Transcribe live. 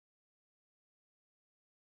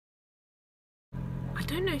I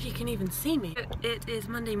don't know if you can even see me. It is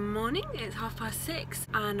Monday morning, it's 6:30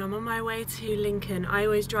 and I'm on my way to Lincoln. I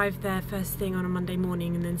always drive there first thing on a Monday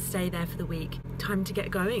morning and then stay there for the week. Time to get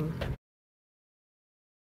going.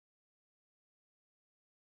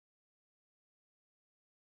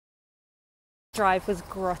 Drive was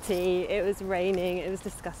grotty, it was raining, it was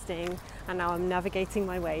disgusting, and now I'm navigating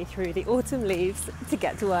my way through the autumn leaves to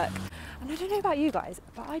get to work. And I don't know about you guys,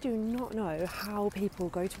 but I do not know how people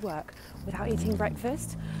go to work without eating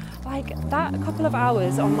breakfast. Like, that couple of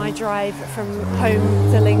hours on my drive from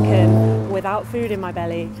home to Lincoln without food in my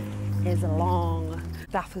belly is long.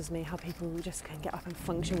 Baffles me how people just can get up and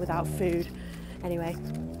function without food. Anyway,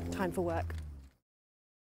 time for work.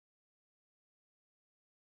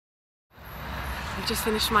 I've just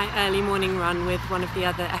finished my early morning run with one of the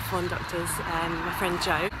other F1 doctors, my friend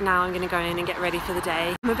Joe. Now I'm going to go in and get ready for the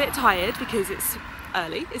day. I'm a bit tired because it's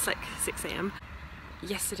early, it's like 6 AM.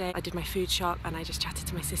 Yesterday I did my food shop and I just chatted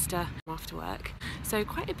to my sister after work. So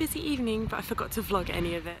quite a busy evening, but I forgot to vlog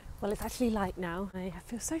any of it. Well, it's actually light now. I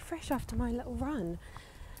feel so fresh after my little run.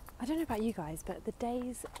 I don't know about you guys, but the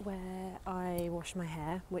days where I wash my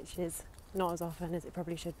hair, which is not as often as it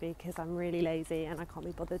probably should be because I'm really lazy and I can't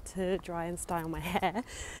be bothered to dry and style my hair,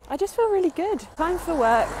 I just feel really good. Time for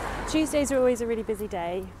work. Tuesdays are always a really busy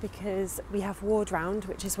day because we have ward round,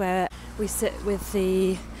 which is where we sit with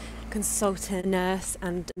the consultant nurse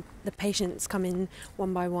and the patients come in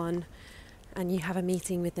one by one and you have a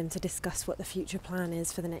meeting with them to discuss what the future plan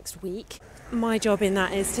is for the next week. My job in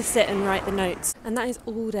that is to sit and write the notes, and that is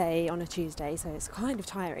all day on a Tuesday, so it's kind of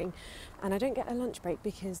tiring. And I don't get a lunch break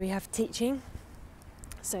because we have teaching,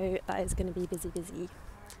 so that is going to be busy.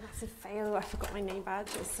 Massive fail, I forgot my name badge,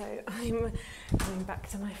 so I'm going back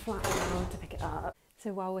to my flat now to pick it up.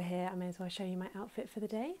 So while we're here, I may as well show you my outfit for the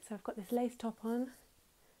day. So I've got this lace top on,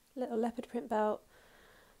 little leopard print belt,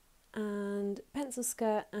 and pencil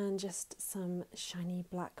skirt and just some shiny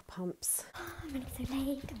black pumps. Oh, I'm running so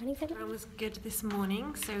late, I was good this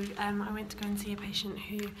morning, so I went to go and see a patient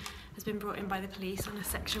who has been brought in by the police on a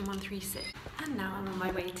section 136, and now I'm on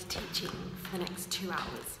my way to teaching for the next 2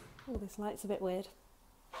 hours. Oh, this light's a bit weird.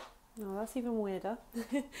 Oh, that's even weirder.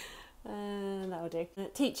 That'll do.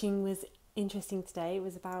 Teaching was interesting today. It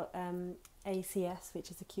was about ACS, which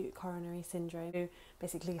is acute coronary syndrome, so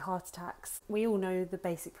basically heart attacks. We all know the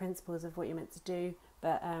basic principles of what you're meant to do,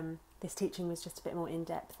 but this teaching was just a bit more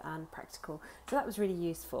in-depth and practical, so that was really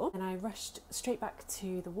useful. And I rushed straight back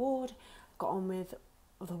to the ward, got on with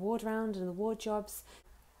the ward round and the ward jobs.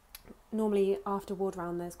 Normally after ward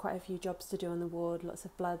round there's quite a few jobs to do on the ward, lots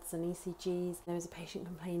of bloods and ECGs. There was a patient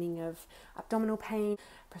complaining of abdominal pain,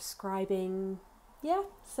 prescribing. Yeah,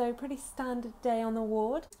 so pretty standard day on the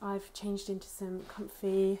ward. I've changed into some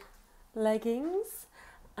comfy leggings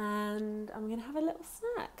and I'm gonna have a little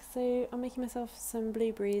snack. So I'm making myself some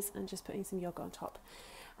blueberries and just putting some yogurt on top.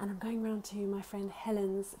 And I'm going round to my friend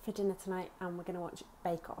Helen's for dinner tonight and we're gonna watch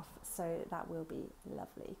Bake Off, so that will be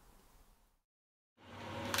lovely.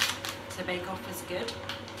 So Bake Off was good.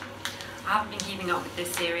 I haven't been keeping up with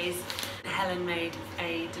this series. Helen made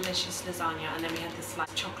a delicious lasagna and then we had this like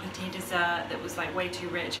chocolatey dessert that was like way too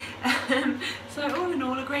rich. So all in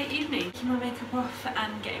all, a great evening. Keeping my makeup off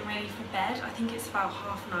and getting ready for bed. I think it's about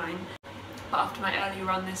 9:30. But after my early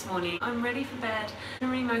run this morning, I'm ready for bed. It's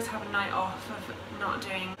been really nice to have a night off of not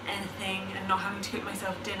doing anything and not having to cook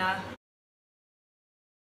myself dinner.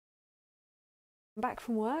 I'm back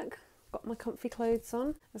from work. Got my comfy clothes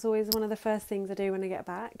on. That's always one of the first things I do when I get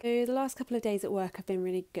back. So the last couple of days at work have been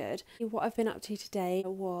really good. What I've been up to today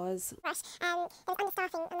was rush. There was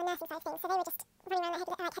understaffing on the nursing side of things, so they were just running around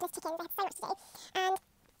like headless chickens. They had so much to do. And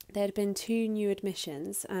there had been 2 new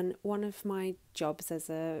admissions, and one of my jobs as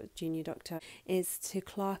a junior doctor is to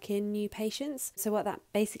clerk in new patients. So what that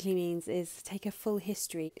basically means is take a full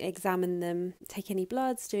history, examine them, take any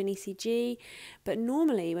bloods, do an ECG. But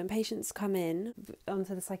normally when patients come in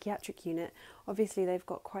onto the psychiatric unit, obviously they've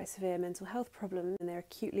got quite severe mental health problems and they're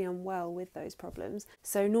acutely unwell with those problems.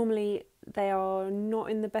 So normally they are not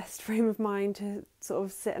in the best frame of mind to sort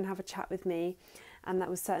of sit and have a chat with me. And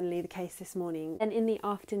that was certainly the case this morning. And in the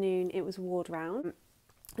afternoon it was ward round,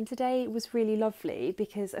 and today was really lovely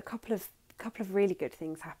because a couple of really good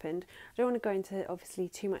things happened. I don't want to go into obviously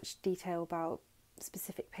too much detail about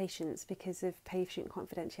specific patients because of patient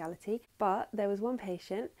confidentiality, but there was one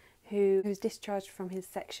patient who was discharged from his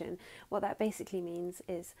section. What that basically means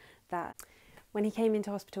is that when he came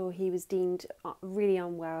into hospital he was deemed really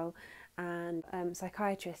unwell, and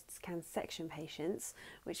psychiatrists can section patients,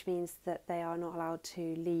 which means that they are not allowed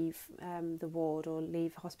to leave the ward or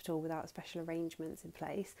leave hospital without special arrangements in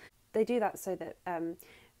place. They do that so that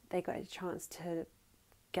they got a chance to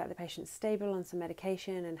get the patient stable on some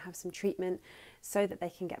medication and have some treatment so that they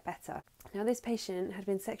can get better. Now, this patient had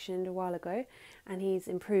been sectioned a while ago and he's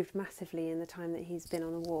improved massively in the time that he's been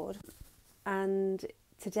on the ward. And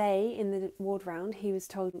today in the ward round, he was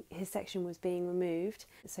told his section was being removed,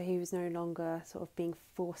 so he was no longer sort of being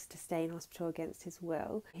forced to stay in hospital against his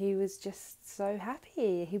will. He was just so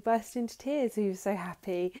happy. He burst into tears. He was so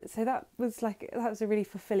happy. So that was a really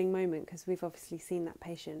fulfilling moment, because we've obviously seen that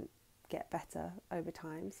patient get better over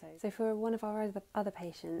time. So for one of our other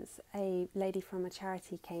patients, a lady from a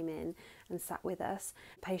charity came in and sat with us.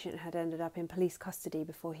 The patient had ended up in police custody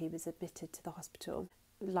before he was admitted to the hospital,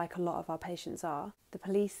 like a lot of our patients are. The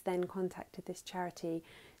police then contacted this charity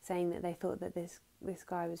saying that they thought that this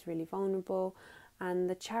guy was really vulnerable, and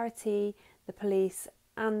the charity, the police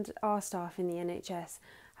and our staff in the NHS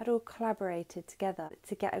had all collaborated together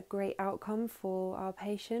to get a great outcome for our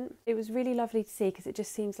patient. It was really lovely to see, because it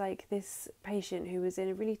just seems like this patient, who was in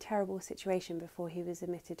a really terrible situation before he was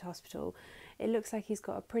admitted to hospital, it looks like he's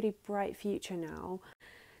got a pretty bright future now.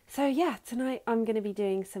 So yeah, tonight I'm going to be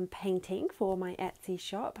doing some painting for my Etsy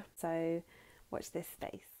shop, so watch this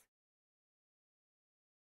space.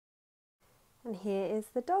 And here is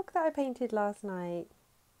the dog that I painted last night.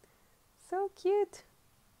 So cute!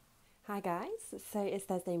 Hi guys, so it's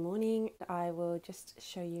Thursday morning. I will just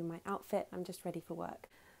show you my outfit. I'm just ready for work.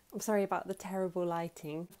 I'm sorry about the terrible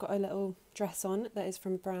lighting. I've got a little dress on that is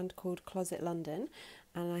from a brand called Closet London,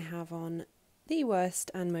 and I have on the worst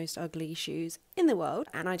and most ugly shoes in the world,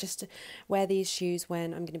 and I just wear these shoes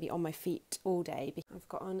when I'm going to be on my feet all day. I've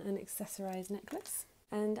got on an accessorised necklace,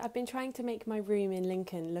 and I've been trying to make my room in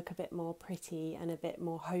Lincoln look a bit more pretty and a bit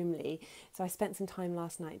more homely, so I spent some time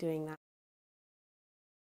last night doing that.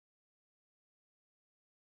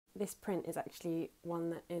 This print is actually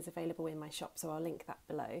one that is available in my shop, so I'll link that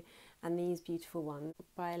below. And these beautiful ones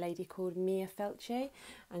by a lady called Mia Felce,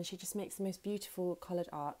 and she just makes the most beautiful coloured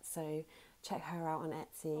art, so check her out on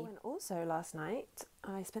Etsy. Oh, and also last night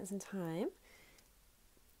I spent some time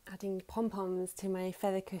adding pom-poms to my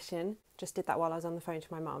feather cushion. Just did that while I was on the phone to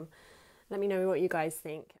my mum. Let me know what you guys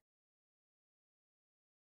think.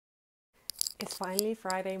 It's finally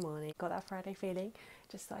Friday morning. Got that Friday feeling.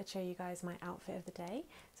 Just thought I'd show you guys my outfit of the day.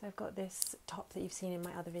 So I've got this top that you've seen in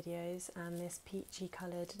my other videos and this peachy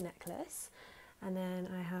coloured necklace. And then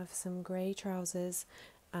I have some grey trousers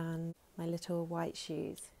and my little white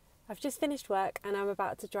shoes. I've just finished work and I'm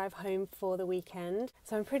about to drive home for the weekend.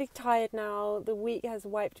 So I'm pretty tired now. The week has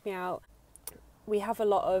wiped me out. We have a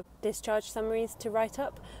lot of discharge summaries to write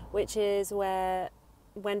up, which is where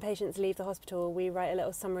when patients leave the hospital, we write a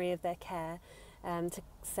little summary of their care to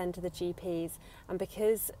send to the GPs. And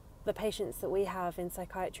because the patients that we have in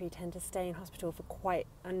psychiatry tend to stay in hospital for quite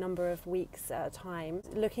a number of weeks at a time,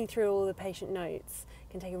 looking through all the patient notes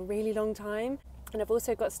can take a really long time. And I've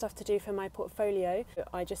also got stuff to do for my portfolio.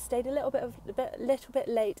 I just stayed a little bit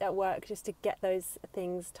late at work just to get those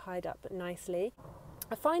things tied up nicely.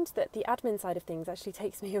 I find that the admin side of things actually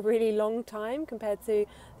takes me a really long time compared to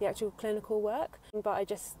the actual clinical work, but I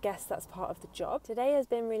just guess that's part of the job. Today has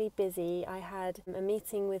been really busy. I had a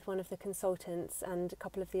meeting with one of the consultants and a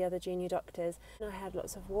couple of the other junior doctors, and I had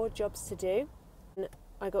lots of ward jobs to do. And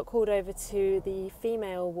I got called over to the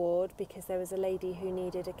female ward because there was a lady who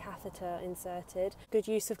needed a catheter inserted. Good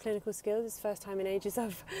use of clinical skills. It's the first time in ages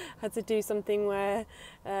I've had to do something where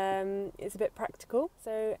it's a bit practical.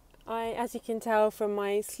 So as you can tell from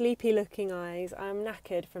my sleepy looking eyes, I'm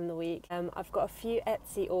knackered from the week. I've got a few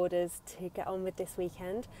Etsy orders to get on with this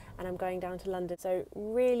weekend, and I'm going down to London, so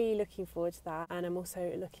really looking forward to that. And I'm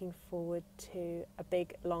also looking forward to a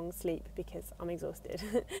big long sleep because I'm exhausted.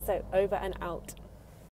 So over and out.